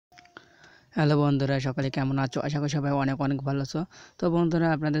Hello বন্ধুরা, সকালে কেমন আছো? আশা করি সবাই অনেক অনেক ভালো আছো। তো বন্ধুরা,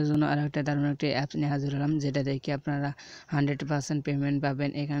 আপনাদের জন্য আরেকটা দারুণ একটি অ্যাপস নিয়ে হাজির হলাম, যেটা দেখে আপনারা 100% পেমেন্ট পাবেন।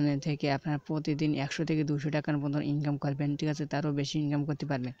 এখানে থেকে আপনারা প্রতিদিন 100 থেকে 200 টাকার মতন ইনকাম করবেন, ঠিক আছে? তারও বেশি ইনকাম করতে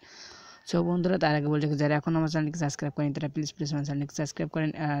পারবেন। সো বন্ধুরা, তার আগে বলছি, যারা এখন আমার চ্যানেলকে সাবস্ক্রাইব করেন তারা প্লিজ আমার চ্যানেলকে সাবস্ক্রাইব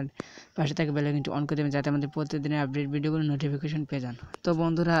করেন আর পাশে থাকা বেল আইকনটি অন করে দেবেন, যাতে আমাদের প্রতিদিনের আপডেট ভিডিওগুলো নোটিফিকেশন পেয়ে যান। তো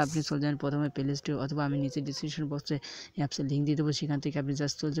বন্ধুরা, আপনি চলে যান প্রথমে প্লে স্টোর, অথবা আমি নিচে ডিসক্রিপশন বক্সে অ্যাপসের লিঙ্ক দিয়ে দেবো, সেখান থেকে আপনি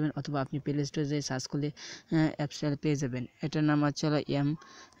জাস্ট চলে যাবেন, অথবা আপনি প্লে স্টোরে যেয়ে সার্চ করলে অ্যাপসটা পেয়ে যাবেন। এটার নাম হচ্ছে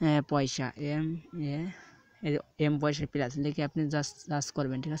পয়সা, Mpaisaplus প্লাস লিখে আপনি জাস্ট সার্চ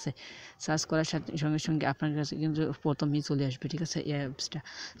করবেন, ঠিক আছে? সার্চ করার সঙ্গে সঙ্গে আপনার কাছে কিন্তু প্রথমেই চলে আসবে, ঠিক আছে, এই অ্যাপসটা।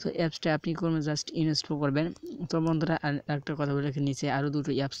 তো অ্যাপসটা আপনি করবেন জাস্ট ইনস্টল করবেন। তো বন্ধুরা, একটা কথা বলে রেখে, নিচে আরও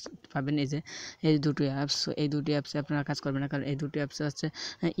দুটো অ্যাপস পাবেন, এই দুটো অ্যাপস। এই দুটো অ্যাপসে আপনারা কাজ করবেন না, কারণ এই দুটো অ্যাপস হচ্ছে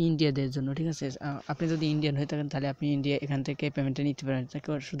ইন্ডিয়াদের জন্য, ঠিক আছে? আপনি যদি ইন্ডিয়ান হয়ে থাকেন তাহলে আপনি ইন্ডিয়া এখান থেকে পেমেন্টটা নিতে পারেন।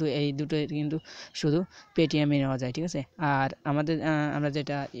 শুধু এই দুটো কিন্তু শুধু পেটিএমে নেওয়া যায়, ঠিক আছে? আর আমরা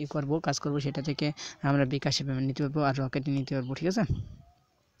যেটা কাজ করবো, সেটা থেকে আমরা বিকাশে পেমেন্ট নিতে পারবো আর রকেটে নিতে পারবো, ঠিক আছে?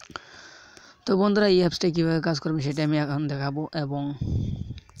 তো বন্ধুরা, এই অ্যাপসটা কীভাবে কাজ করবে সেটা আমি এখন দেখাবো এবং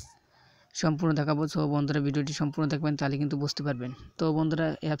সম্পূর্ণ দেখাবো। সো বন্ধুরা, ভিডিওটি সম্পূর্ণ দেখবেন, তাহলে কিন্তু বুঝতে পারবেন। তো বন্ধুরা,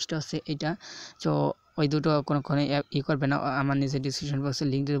 অ্যাপসটা হচ্ছে এইটা। তো ওই দুটো কোনোক্ষণে করবে না, আমার নিজের ডিসক্রিপশন বক্সে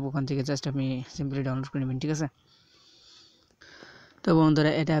লিঙ্ক দেবো, ওখান থেকে জাস্ট আপনি সিম্পলি ডাউনলোড করে নেবেন, ঠিক আছে? তো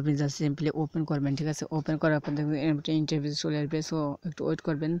বন্ধুরা, এটা আপনি জাস্ট সিম্পলি ওপেন করবেন, ঠিক আছে? ওপেন করার পর দেখবেন একটা ইন্টারফেস চলে আসবে। সো একটু ওয়েট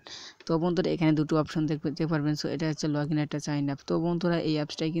করবেন। তো বন্ধুরা, এখানে দুটো অপশন দেখতে পারবেন। সো এটা হচ্ছে লগ ইন, একটা সাইন আপ। তো বন্ধুরা, এই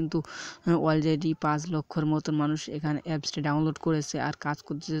অ্যাপসটাই কিন্তু অলরেডি 5 লক্ষর মতন মানুষ এখানে অ্যাপসটা ডাউনলোড করেছে আর কাজ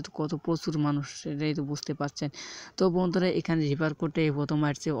করতেছে। তো কত প্রচুর মানুষ, সেটাই তো বুঝতে পারছেন। তো বন্ধুরা, এখানে রিফার কোডটা প্রথম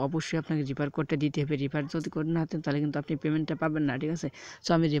আসছে, অবশ্যই আপনাকে রিফার কোডটা দিতে হবে। রিফার যদি করে না হতেন তাহলে কিন্তু আপনি পেমেন্টটা পাবেন না, ঠিক আছে? সো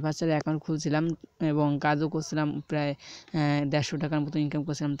আমি রিফার ছাড়া অ্যাকাউন্ট খুলছিলাম এবং কাজও করছিলাম, প্রায় 150 টাকার মতো ইনকাম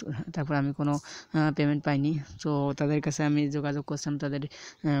করছিলাম। তারপর আমি কোনো পেমেন্ট পাইনি। সো তাদের কাছে আমি যোগাযোগ করছিলাম, তাদের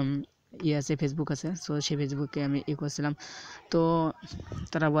আছে, ফেসবুক আছে। সো সেই ফেসবুকে আমি করছিলাম। তো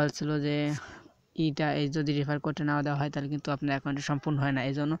তারা বলছিল যে এই যদি রেফার কোডটা না দেওয়া হয় তাহলে কিন্তু আপনার অ্যাকাউন্টে সম্পূর্ণ হয় না,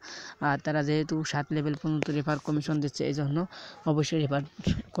 এই জন্য। আর তারা যেহেতু 7 লেভেল পর্যন্ত রেফার কমিশন দিচ্ছে, এই জন্য অবশ্যই রেফার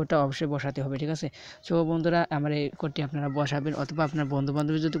কোডটা অবশ্যই বসাতে হবে, ঠিক আছে? সো বন্ধুরা, আমার এই কোডটি আপনারা বসাবেন, অথবা আপনার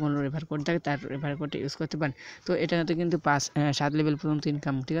বন্ধুবান্ধবের যদি কোনো রেফার কোড থাকে তার রেফার কোডটা ইউজ করতে পারেন। তো এটাতে কিন্তু 7 লেভেল পর্যন্ত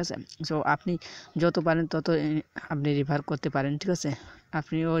ইনকাম, ঠিক আছে? সো আপনি যত পারেন তত আপনি রেফার করতে পারেন, ঠিক আছে?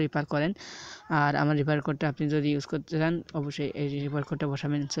 আপনিও রেফার করেন। আর আমার রেফার কোডটা আপনি যদি ইউজ করতে চান, অবশ্যই এই রেফার কোডটা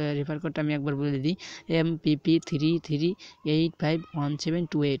বসাবেন। সো রেফার কোডটা আমি একবার বলে দিই,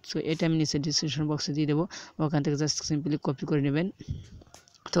 MPP33851728। সো এটা আমি নিচে ডিসক্রিপশন বক্সে দিয়ে দেবো, ওখান থেকে জাস্ট সিম্পলি কপি করে নেবেন।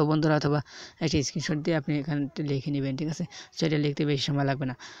 তো বন্ধুরা, অথবা একটা স্ক্রিনশট দিয়ে আপনি এখানে লিখে নেবেন, ঠিক আছে? সেটা লিখতে বেশি সময় লাগবে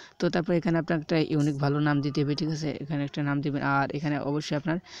না। তো তারপর এখানে আপনার একটা ইউনিক ভালো নাম দিতে হবে, ঠিক আছে? এখানে একটা নাম দেবেন, আর এখানে অবশ্যই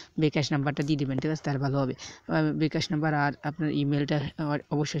আপনার বিকাশ নাম্বারটা দিয়ে দেবেন, ঠিক আছে? তার ভালো হবে বিকাশ নাম্বার, আর আপনার ইমেলটা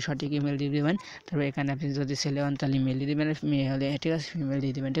অবশ্যই সঠিক ইমেল দিয়ে দেবেন। তারপর এখানে আপনি যদি ছেলে হন তাহলে ইমেল দিয়ে দেবেন, মেয়ে হলে, ঠিক আছে, ফিমেল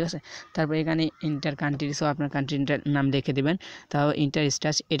দিয়ে দেবেন, ঠিক আছে? তারপর এখানে ইন্টার কান্ট্রি, সো আপনার কান্ট্রির নাম লিখে দেবেন। তাও ইন্টার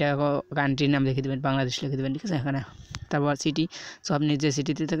স্টাস, এটা কান্ট্রির নাম লিখে দেবেন, বাংলাদেশ লিখে দেবেন, ঠিক আছে? এখানে তারপর সিটি, সো আপনি যে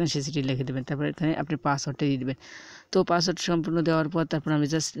সিটিতে থাকেন সেই সিটি লিখে দেবেন। তারপর এখানে আপনি পাসওয়ার্ডটা দিয়ে দেবেন। তো পাসওয়ার্ড সম্পূর্ণ দেওয়ার পর তারপর আমি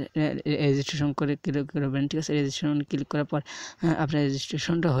জাস্ট রেজিস্ট্রেশন করে ক্লিক করবেন, ঠিক আছে? রেজিস্ট্রেশন ক্লিক করার পর আপনার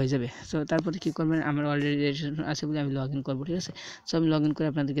রেজিস্ট্রেশনটা হয়ে যাবে। সো তারপরে কী করবেন, আমার অলরেডি রেজিস্ট্রেশন আছে বলে আমি লগ ইন করবো, ঠিক আছে? সো আমি লগ ইন করে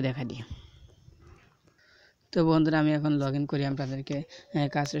আপনাদেরকে দেখা দিই। তো বন্ধুরা, আমি এখন লগ ইন করি, আপনাদেরকে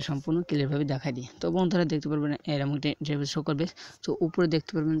কাজটা সম্পূর্ণ ক্লিয়ারভাবে দেখাই দিই। তো বন্ধুরা, দেখতে পারবেন এরকম একটা ইন্টারফেস শো করবে। তো উপরে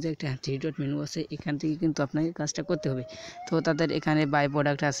দেখতে পারবেন যে একটা 3 ডট মেনু আছে, এখান থেকে কিন্তু আপনাকে কাজটা করতে হবে। তো তাদের এখানে বাই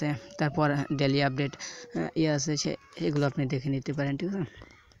প্রোডাক্ট আছে, তারপর ডেলি আপডেট আছে, এগুলো আপনি দেখে নিতে পারেন, ঠিক আছে?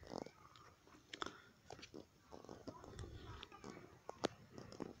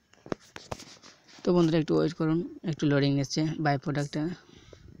 তো বন্ধুরা, একটু ওয়েট করুন, একটু লোডিং নিচ্ছে বাই প্রোডাক্টটা।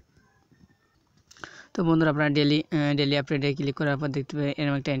 তো বন্ধুরা, আপনারা ডেলি আপডেটে ক্লিক করার পর দেখতে পাবেন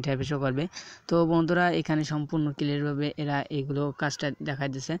এরকম একটা ইন্টারফেস শো করবে। তো বন্ধুরা, এখানে সম্পূর্ণ ক্লিয়ারভাবে এরা এগুলো কাজটা দেখা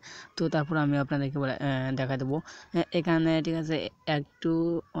দিচ্ছে। তো তারপর আমি আপনাদেরকে দেখা দেবো এখানে, ঠিক আছে?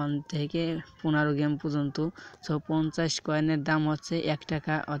 1 থেকে 15 গেম পর্যন্ত। সো 50 কয়েনের দাম হচ্ছে 1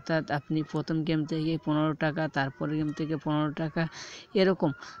 টাকা, অর্থাৎ আপনি প্রথম গেম থেকে 15 টাকা, তারপরের গেম থেকে 15 টাকা,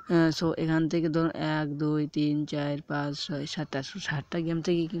 এরকম। সো এখান থেকে ধরুন 1 2 3 4 5 6 7 8 7টা গেম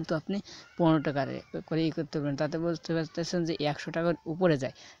থেকে কিন্তু আপনি 15 টাকা করে করতে পারেন। তাতে বুঝতে পারতেছেন যে 100 টাকার উপরে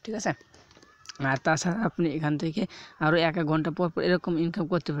যায়, ঠিক আছে? আর তাছাড়া আপনি এখান থেকে আরও 1 ঘন্টা পর পর এরকম ইনকাম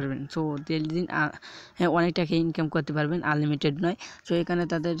করতে পারবেন। সো ডেইলি দিন অনেক টাকা ইনকাম করতে পারবেন, আনলিমিটেড নয়। সো এখানে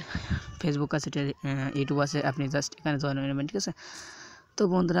তাদের ফেসবুক আছে, ইউটিউব আছে, আপনি জাস্ট এখানে জয়েন হয়ে নেবেন, ঠিক আছে? তো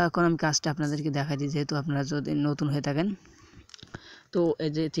বন্ধুরা, এখন আমি কাজটা আপনাদেরকে দেখাই দিই, যেহেতু আপনারা যদি নতুন হয়ে থাকেন। তো এই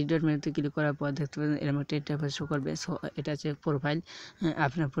যে 3 ডট মেনুতে ক্লিক করার পর দেখতে পাবেন এরকম একটা ইন্টারফেস শো করবে। সো এটা হচ্ছে প্রোফাইল,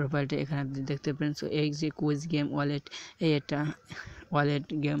 আপনার প্রোফাইলটা এখানে আপনি দেখতে পাবেন। সো এই যে কুইজ গেম ওয়ালেট, এই একটা ওয়ালেট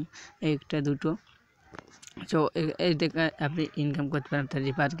গেম, একটা দুটো। সো এই থেকে আপনি ইনকাম করতে পারেন আপনার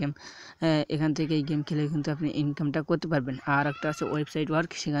রিপার গেম, এখান থেকে এই গেম খেলে কিন্তু আপনি ইনকামটা করতে পারবেন। আর একটা আছে ওয়েবসাইট ওয়ার্ক,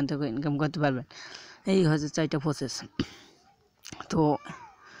 সেখান থেকে ইনকাম করতে পারবেন। এই হচ্ছে 4টা প্রসেস। তো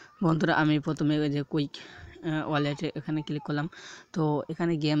বন্ধুরা আমি প্রথমে ওই যে কুইক ওয়ালেটে এখানে ক্লিক করলাম। তো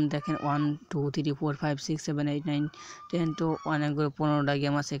এখানে গেম দেখেন 1 2 3 4 5 6 7 8 9 10, তো অনেকগুলো 15টা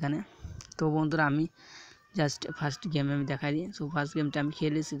গেম আছে এখানে। তো বন্ধুরা আমি জাস্ট ফার্স্ট গেম আমি দেখাই দিই। সো ফার্স্ট গেমটা আমি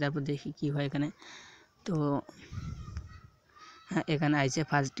খেলেছি, তারপর দেখি কী হয় এখানে। তো হ্যাঁ, এখানে আইছে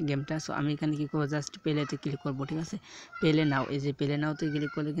ফার্স্ট গেমটা। সো আমি এখানে কী করবো, জাস্ট প্লেতে ক্লিক করবো, ঠিক আছে। প্লে নাও, এই যে প্লে নাওতে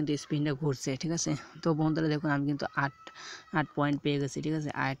ক্লিক করলে কিন্তু স্পিনটা ঘুরছে, ঠিক আছে। তো বন্ধুরা দেখুন আমি কিন্তু 8 পয়েন্ট পেয়ে গেছি, ঠিক আছে।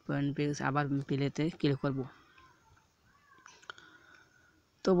 8 পয়েন্ট পেয়ে গেছি। আবার প্লেতে ক্লিক করবো।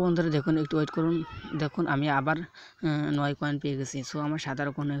 তো বন্ধুরা দেখুন একটু ওয়েট করুন, দেখুন আমি আবার 9 কয়েন পেয়ে গেছি। সো আমার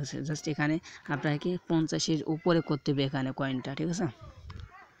 17 কয়েন হয়ে গেছে। জাস্ট এখানে আপনাকে 50-এর উপরে করতে হবে এখানে কয়েনটা, ঠিক আছে।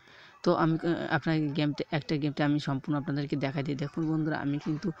 তো আমি আপনাকে একটা গেমটা আমি সম্পূর্ণ আপনাদেরকে দেখাই দিই। দেখুন বন্ধুরা আমি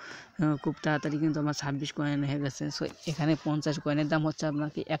কিন্তু খুব তাড়াতাড়ি কিন্তু আমার 26 কয়েন হয়ে গেছে। সো এখানে 50 কয়েনের দাম হচ্ছে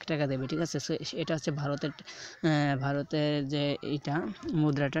আপনাকে 1 টাকা দেবে, ঠিক আছে। সো এটা হচ্ছে ভারতের যে এইটা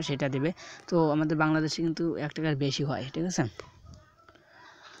মুদ্রাটা সেটা দেবে। তো আমাদের বাংলাদেশে কিন্তু 1 টাকার বেশি হয়, ঠিক আছে।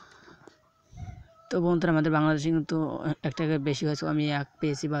 তো বন্ধুরা আমাদের বাংলাদেশে কিন্তু 1 টাকার বেশি হয়েছে। আমি 1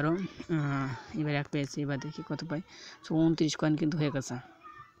 পেয়েছি 12, এবার 1 পেয়েছি, এবার দেখি কত পাই। সো 29 কয়েন কিন্তু হয়ে গেছে।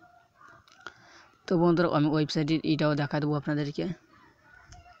 তো বন্ধুরা আমি ওয়েবসাইটের এটাও দেখা দেবো আপনাদেরকে।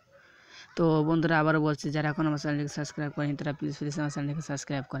 তো বন্ধুরা আবারও বলছি, যারা এখন আমার চ্যানেলকে সাবস্ক্রাইব করেন তারা প্লিজ আমার চ্যানেলকে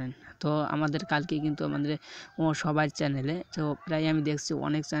সাবস্ক্রাইব করেন। তো আমাদের কালকে কিন্তু আমাদের সবার চ্যানেলে, তো প্রায় আমি দেখছি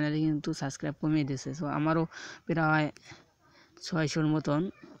অনেক চ্যানেলে কিন্তু সাবস্ক্রাইব কমিয়ে দিয়েছে। সো আমারও প্রায় 600-র মতন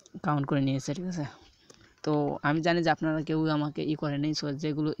কাউন্ট করে নিয়েছে, ঠিক আছে। তো আমি জানি যে আপনারা কেউ আমাকে করেনি। সো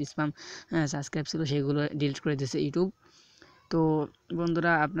যেগুলো স্প্যাম সাবস্ক্রাইব ছিল সেগুলো ডিলিট করে দিয়েছে ইউটিউব। তো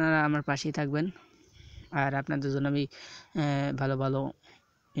বন্ধুরা আপনারা আমার পাশেই থাকবেন, আর আপনাদের জন্য আমি ভালো ভালো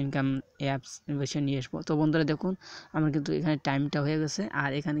ইনকাম অ্যাপস ইনভেশন নিয়ে আসবো। তো বন্ধুরা দেখুন আমার কিন্তু এখানে টাইমটা হয়ে গেছে, আর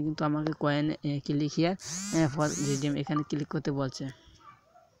এখানে কিন্তু আমাকে coin click here for redeem এখানে ক্লিক করতে বলছে।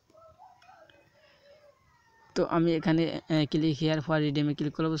 তো আমি এখানে ক্লিক হিয়ার ফর রিডিমে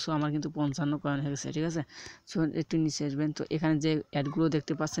ক্লিক করবো। সো আমার কিন্তু 55 কয়েন হয়ে গেছে, ঠিক আছে। সো একটু নিচে আসবেন। তো এখানে যে অ্যাডগুলো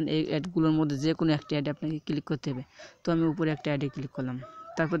দেখতে পাচ্ছেন, এই অ্যাডগুলোর মধ্যে যে কোনো একটা অ্যাডে আপনাকে ক্লিক করতে হবে। তো আমি উপরে একটা অ্যাডে ক্লিক করলাম।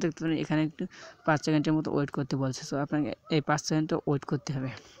 তারপর দেখতে পারেন এখানে একটু 5 সেকেন্ডের মতো ওয়েট করতে বলছে। সো আপনাকে এই 5 সেকেন্ডটা ওয়েট করতে হবে।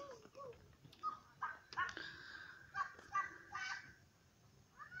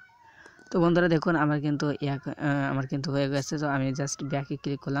 তো বন্ধুরা দেখুন আমার কিন্তু হয়ে গেছে। তো আমি জাস্ট ব্যাকে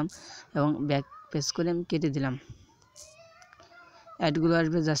ক্লিক করলাম এবং ব্যাক প্রেস করে আমি কেটে দিলাম। অ্যাডগুলো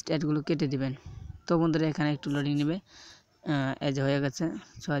আসবে, জাস্ট অ্যাডগুলো কেটে দিবেন। তো বন্ধুরা এখানে একটু লোডিং নেবে। এই যে হয়ে গেছে।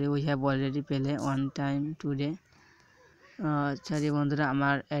 সরি, উই হ্যাভ অলরেডি পেলে 1 টাইম টুডে। সরি বন্ধুরা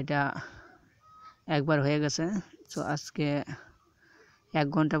আমার এটা একবার হয়ে গেছে। সো আজকে 1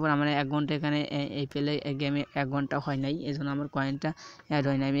 ঘন্টা পর আমার 1 ঘন্টা এখানে এই পেলে গেমে 1 ঘন্টা হয় নাই, এই জন্য আমার কয়েনটা অ্যাড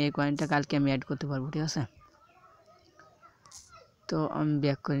হয় নাই। আমি এই কয়েনটা কালকে আমি অ্যাড করতে পারবো, ঠিক আছে। তো আমি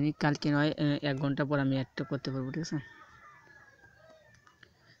ব্যাক করে নিই, কালকে নয় 1 ঘন্টা পর আমি অ্যাডটা করতে পারবো, ঠিক আছে।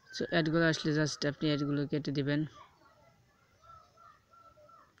 সো অ্যাডগুলো আসলে জাস্ট আপনি অ্যাডগুলো কেটে দিবেন।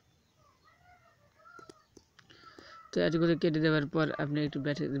 তো অ্যাডগুলো কেটে দেওয়ার পর আপনি একটু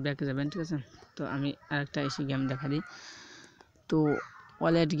ব্যাকে যাবেন, ঠিক আছে। তো আমি আরেকটা এসে গেম দেখা দিই। তো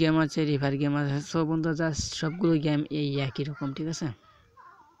ওয়ালেট গেম আছে, রিভার গেম আছে। সব বন্ধু জাস্ট সবগুলো গেম এই একই রকম, ঠিক আছে।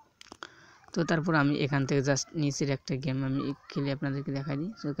 তো তারপর আমি এখান থেকে জাস্ট নিচের একটা গেম আমি খেলে আপনাদেরকে দেখাই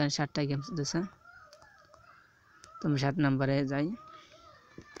দিই। তো এখানে 7টা গেমস দিয়েছে। তো আমি 7 নম্বরে যাই।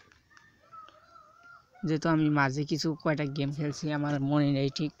 যেহেতু আমি মাঝে কিছু কয়টা গেম খেলছি আমার মনে নেই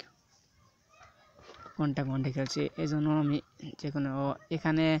ঠিক কোনটা খেলছি, এই জন্য আমি যে কোনো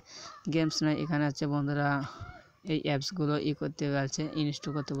এখানে গেমস নয়, এখানে হচ্ছে বন্ধুরা এই অ্যাপসগুলো করতে বলছে, ইনস্টল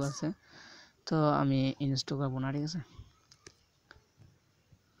করতে বলছে। তো আমি ইনস্টল করবো না, ঠিক আছে।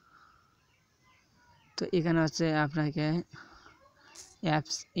 তো এখানে হচ্ছে আপনাকে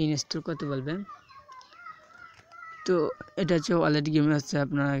অ্যাপস ইনস্টল করতে বলবেন। তো এটা হচ্ছে ওয়ালেট গেমে হচ্ছে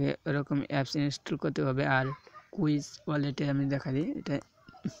আপনাকে এরকম অ্যাপস ইনস্টল করতে হবে। আর কুইজ ওয়ালেটে আমি দেখা দিই এটা।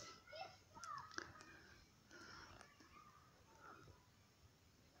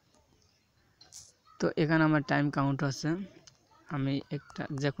 তো এখানে আমার টাইম কাউন্ট হচ্ছে, আমি একটা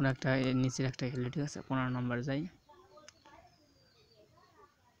যে কোনো একটা নিচের একটা খেলি, ঠিক আছে। 15 নম্বর যাই।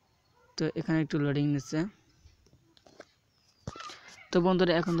 তো এখানে একটু লোডিং নিচ্ছে। তো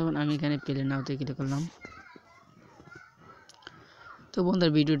বন্ধুরা এখন দেখুন আমি এখানে প্লে নাওতে ক্লিক করলাম। তো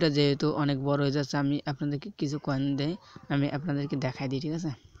বন্ধুরা ভিডিওটা যেহেতু অনেক বড় হয়ে যাচ্ছে, আমি আপনাদেরকে কিছু কয়েন দেই, আমি আপনাদেরকে দেখাই দিই, ঠিক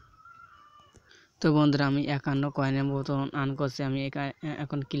আছে। তো বন্ধুরা আমি 51 কয়েনের মতন আর্ন করছি। আমি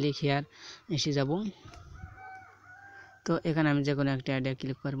এখন ক্লিক হিয়ার এসে যাব। তো এখানে আমি যে কোনো একটা আইডিয়া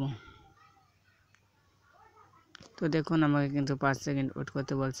ক্লিক করব। তো দেখুন আমাকে কিন্তু 5 সেকেন্ড ওয়েট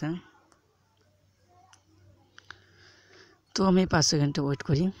করতে বলছে। তো আমি 5 সেকেন্ড ওয়েট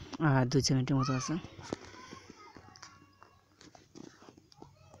করি, আর 2 সেকেন্ডের মতো আছে।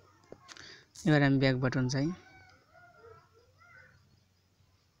 এবার আমি ব্যাক বাটন চাই।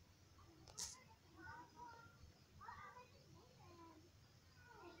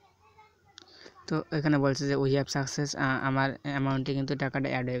 তো এখানে বলছে যে উই হ্যাভ সাকসেস, আমার অ্যামাউন্টে কিন্তু টাকাটা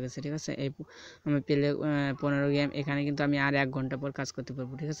অ্যাড হয়ে গেছে, ঠিক আছে। এই আমি পেলে 15 গেম, এখানে কিন্তু আমি আর 1 ঘন্টা পর কাজ করতে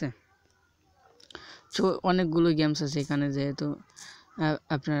পারবো, ঠিক আছে। তো অনেকগুলো গেমস আছে এখানে, যেহেতু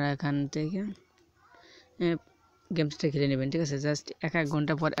আপনারা এখান থেকে গেমসটা খেলে নেবেন, ঠিক আছে। জাস্ট 1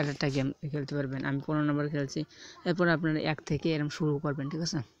 ঘন্টা পর একটা গেম খেলতে পারবেন। আমি 15 নম্বর খেলছি, এরপর আপনারা 1 থেকে এরকম শুরু করবেন, ঠিক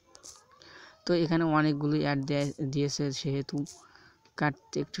আছে। তো এখানে অনেকগুলো অ্যাড দিয়েছে, সেহেতু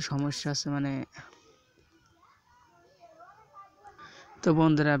কাটতে একটু সমস্যা আছে মানে। তো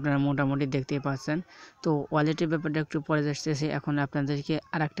বন্ধুরা আপনারা মোটামুটি দেখতেই পাচ্ছেন। তো ওয়ালেটের ব্যাপারটা একটু পরে আসতেছে। এখন আপনাদেরকে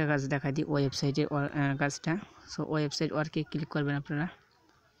আরেকটা কাজ দেখা দিই, ওয়েবসাইটের কাজটা। সো ওয়েবসাইট ওয়ার্কে ক্লিক করবেন আপনারা।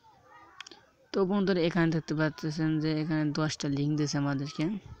 তো বন্ধুরা এখানে দেখতে পাচ্ছেন যে এখানে 10টা লিঙ্ক দিয়েছে আমাদেরকে।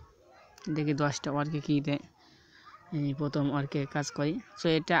 দেখি 10টা ওয়ার্কে কী দেয়। প্রথম ওয়ার্কে কাজ করি। সো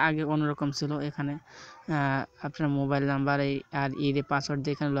এটা আগে অন্যরকম ছিল। এখানে আপনার মোবাইল নাম্বার আর পাসওয়ার্ড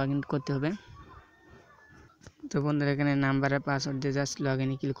দিয়ে এখানে লগ ইন করতে হবে। তো বন্ধুরা এখানে নাম্বার আর পাসওয়ার্ড দিয়ে জাস্ট লগ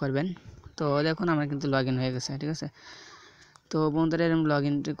ইনে ক্লিক করবেন। তো দেখুন আমার কিন্তু লগ ইন হয়ে গেছে, ঠিক আছে। তো বন্ধুরা এরকম লগ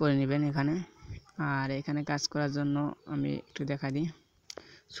ইন করে নেবেন এখানে। আর এখানে কাজ করার জন্য আমি একটু দেখা দিই।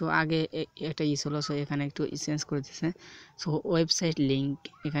 সো আগে একটা ছিল, সো এখানে একটু চেঞ্জ করে দিচ্ছে। সো ওয়েবসাইট লিঙ্ক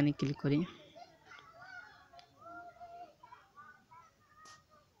এখানে ক্লিক করি।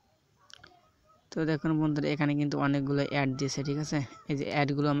 তো দেখুন বন্ধুরা এখানে কিন্তু অনেকগুলো অ্যাড দিয়েছে, ঠিক আছে। এই যে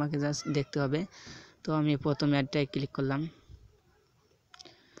অ্যাডগুলো আমাকে জাস্ট দেখতে হবে। তো আমি প্রথম অ্যাডটায় ক্লিক করলাম।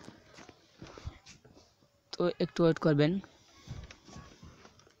 তো একটু ওয়েট করবেন।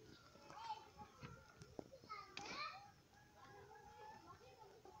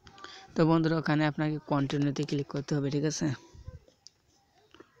 তো বন্ধুরা ওখানে আপনাকে কন্টিনিউতে ক্লিক করতে হবে, ঠিক আছে।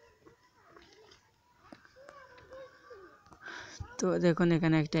 তো দেখুন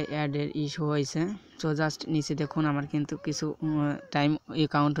এখানে একটা অ্যাডের ইস্যু হয়েছে। সো জাস্ট নিচে দেখুন আমার কিন্তু কিছু টাইম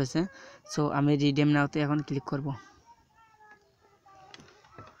কাউন্ট হয়েছে। সো আমি রিডিম নাওতে এখন ক্লিক করব।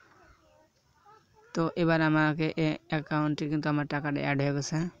 তো এবার আমাকে অ্যাকাউন্টে কিন্তু আমার টাকাটা অ্যাড হয়ে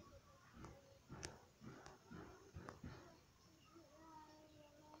গেছে।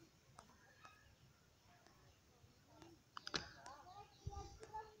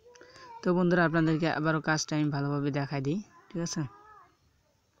 তো বন্ধুরা আপনাদেরকে আবারও কাজটা আমি ভালোভাবে দেখাই দিই, ঠিক আছে।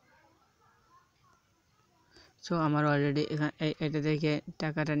 সো আমার অলরেডি এখানে এটা থেকে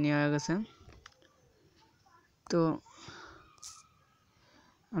টাকাটা নেওয়া হয়ে গেছে। তো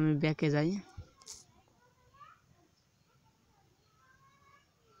আমি ব্যাকে যাই।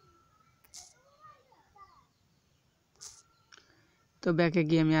 তো ব্যাকে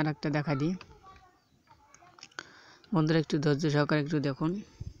গিয়ে আমি আর একটা দেখা দিই। বন্ধুরা একটু ধৈর্য সহকারে একটু দেখুন।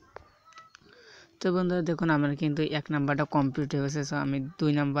 তো বন্ধুরা দেখুন আমার কিন্তু 1 নাম্বারটা কমপ্লিট হয়ে গেছে। সো আমি 2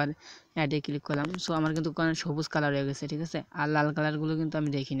 নাম্বার অ্যাডে ক্লিক করলাম। সো আমার কিন্তু সবুজ কালার হয়ে গেছে, ঠিক আছে। আর লাল কালারগুলো কিন্তু আমি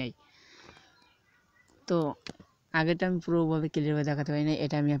দেখি নাই। তো আগেটা আমি পুরোভাবে ক্লিয়ারভাবে দেখাতে পারি না,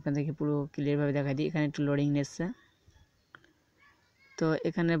 এটা আমি আপনাদেরকে পুরো ক্লিয়ারভাবে দেখা দিই। এখানে একটু লোডিং নিচ্ছে। তো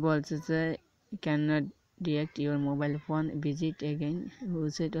এখানে বলছে যে can not direct your mobile phone, visit again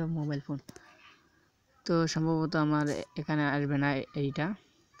website of mobile phone. তো সম্ভবত আমার এখানে আসবে না এইটা,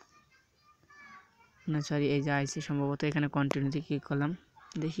 না সরি এই যে আইসি সম্ভবত। এখানে কন্টিনিউতে ক্লিক করলাম,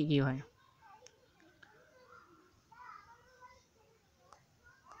 দেখি কি হয়।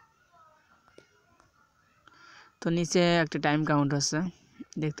 তো নিচে একটা টাইম কাউন্ট হচ্ছে,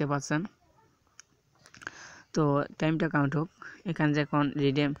 দেখতে পাচ্ছেন। তো টাইমটা কাউন্ট হোক, এখানে যখন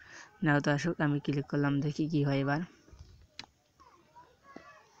রিডেম নাও তো আসুক, আমি ক্লিক করলাম, দেখি কি হয় এবার।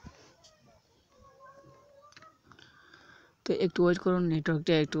 তো একটু ওয়েট করুন,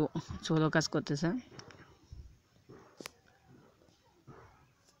 নেটওয়ার্কটা একটু স্লো কাজ করতেছে।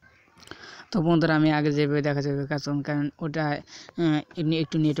 তো বন্ধুরা আমি আগে যেভাবে দেখা যাবে কাজ করুন, কারণ ওটা এমনি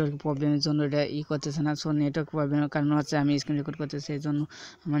একটু নেটওয়ার্ক প্রবলেমের জন্য এটা করতেছে না। সো নেটওয়ার্ক প্রবলেমের কারণ হচ্ছে আমি স্ক্রিন রেকর্ড করতেছি, এই জন্য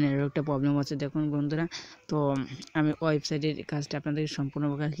আমার নেটওয়ার্কটা প্রবলেম হচ্ছে। দেখুন বন্ধুরা, তো আমি ওয়েবসাইটের কাজটা আপনাদের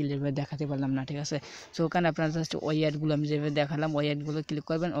সম্পূর্ণভাবে ক্লিয়ারভাবে দেখাতে পারলাম না, ঠিক আছে। সো ওখানে আপনারা জাস্ট ওই অ্যাডগুলো আমি যেভাবে দেখালাম ওই অ্যাডগুলো ক্লিক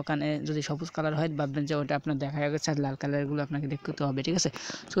করবেন। ওখানে যদি সবুজ কালার হয় ভাববেন যে ওটা আপনার দেখা গেছে, আর লাল কালারগুলো আপনাকে দেখতে হবে, ঠিক আছে।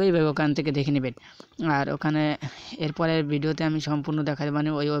 সো এইভাবে ওখান থেকে দেখে নেবেন। আর ওখানে এরপরের ভিডিওতে আমি সম্পূর্ণ দেখা মানে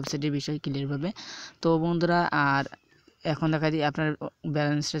ওই ওয়েবসাইটের বিষয়ে ক্লিয়ারভাবে। তো বন্ধুরা, আর এখন দেখা দিই আপনার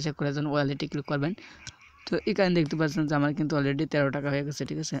ব্যালেন্সটা চেক করার জন্য ওয়ালেটে ক্লিক করবেন। তো এখানে দেখতে পাচ্ছেন যে আমার কিন্তু অলরেডি 13 টাকা হয়ে গেছে,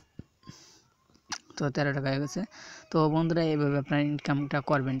 ঠিক আছে। তো 13 টাকা হয়ে গেছে। তো বন্ধুরা এইভাবে আপনার ইনকামটা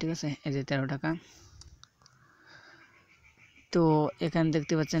করবেন, ঠিক আছে। এই যে 13 টাকা। তো এখানে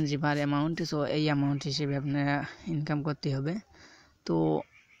দেখতে পাচ্ছেন যে পার অ্যামাউন্ট, সো এই অ্যামাউন্ট হিসেবে আপনারা ইনকাম করতে হবে। তো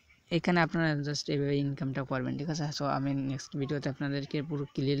এখানে আপনারা জাস্ট এইভাবে ইনকামটা করবেন, ঠিক আছে। সো আমি নেক্সট ভিডিওতে আপনাদেরকে পুরো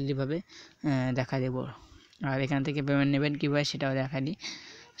ক্লিয়ারলিভাবে দেখা দেবো। আর এখান থেকে পেমেন্ট নেবেন কীভাবে সেটাও দেখা দিই।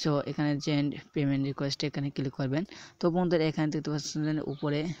 সো এখানে চেঞ্জ পেমেন্ট রিকোয়েস্টে এখানে ক্লিক করবেন। তো বন্ধুরা এখানে দেখতে পাচ্ছেন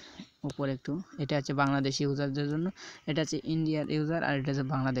উপরে একটু, এটা হচ্ছে বাংলাদেশি ইউজারদের জন্য, এটা হচ্ছে ইন্ডিয়ার ইউজার, আর এটা হচ্ছে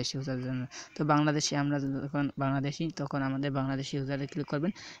বাংলাদেশি ইউজারদের জন্য। তো বাংলাদেশি আমরা যখন বাংলাদেশি তখন আমাদের বাংলাদেশি ইউজারে ক্লিক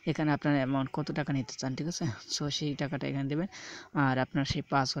করবেন। এখানে আপনার অ্যামাউন্ট কত টাকা নিতে চান, ঠিক আছে। সো সেই টাকাটা এখানে দেবেন, আর আপনার সেই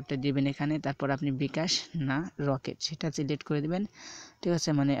পাসওয়ার্ডটা দেবেন এখানে। তারপর আপনি বিকাশ না রকেট সেটা সিলেক্ট করে দেবেন, ঠিক আছে।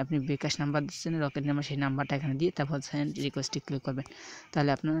 মানে আপনি বিকাশ নাম্বার দিচ্ছেন, রকেট নাম্বার, সেই নাম্বারটা এখানে দিয়ে তারপর সেন্ড রিকোয়েস্টে ক্লিক করবেন, তাহলে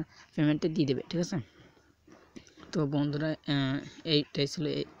আপনার পেমেন্টটা দিয়ে দেবে, ঠিক আছে। তো বন্ধুরা এইটাই ছিল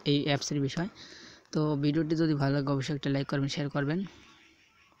এই অ্যাপসের বিষয়। তো ভিডিওটি যদি ভালো লাগে অবশ্যই একটা লাইক করবেন, শেয়ার করবেন।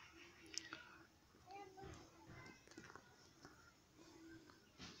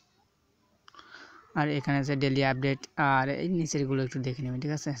 আর এখানে আছে ডেলি আপডেট, আর এই নিচেরগুলো একটু দেখে নেবেন,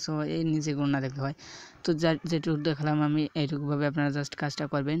 ঠিক আছে। সো এই নিচেরগুলো না দেখলে হয়। তো যেটুকু দেখালাম আমি এইটুকুভাবে আপনারা জাস্ট কাজটা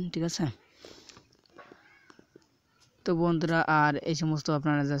করবেন, ঠিক আছে। তো বন্ধুরা, আর এই সমস্ত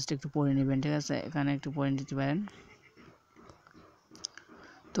আপনারা জাস্ট একটু পড়ে নেবেন, ঠিক আছে। এখানে একটু পড়ে নিতে পারেন।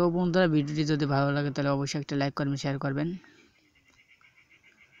 তো বন্ধুরা ভিডিওটি যদি ভালো লাগে তাহলে অবশ্যই একটা লাইক করবেন, শেয়ার করবেন।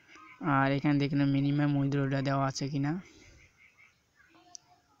 আর এখানে দেখুন মিনিমাম উইথড্রটা দেওয়া আছে কিনা।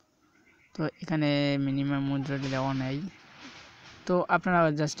 তো এখানে মিনিমাম উইথড্রটা দেওয়া নেই। তো আপনারা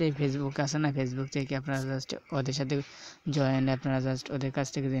জাস্ট এই ফেসবুক আছে না, ফেসবুক থেকে আপনারা জাস্ট ওদের সাথে জয়েন, আপনারা জাস্ট ওদের কাছ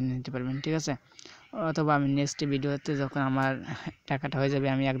থেকে জেনে নিতে পারবেন, ঠিক আছে। অথবা আমি নেক্সট ভিডিওতে যখন আমার টাকাটা হয়ে যাবে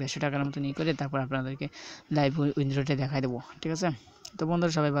আমি 150 টাকার মতো নিয়ে করে তারপর আপনাদেরকে লাইভ উইথড্রটা দেখাই দেবো, ঠিক আছে। তো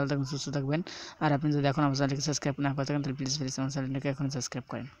বন্ধুরা সবাই ভালো থাকবেন, সুস্থ থাকবেন। আর আপনি যদি এখন আমার চ্যানেলকে সাবস্ক্রাইব না করে থাকেন তাহলে প্লিজ আমার চ্যানেলটাকে এখন সাবস্ক্রাইব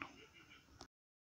করেন।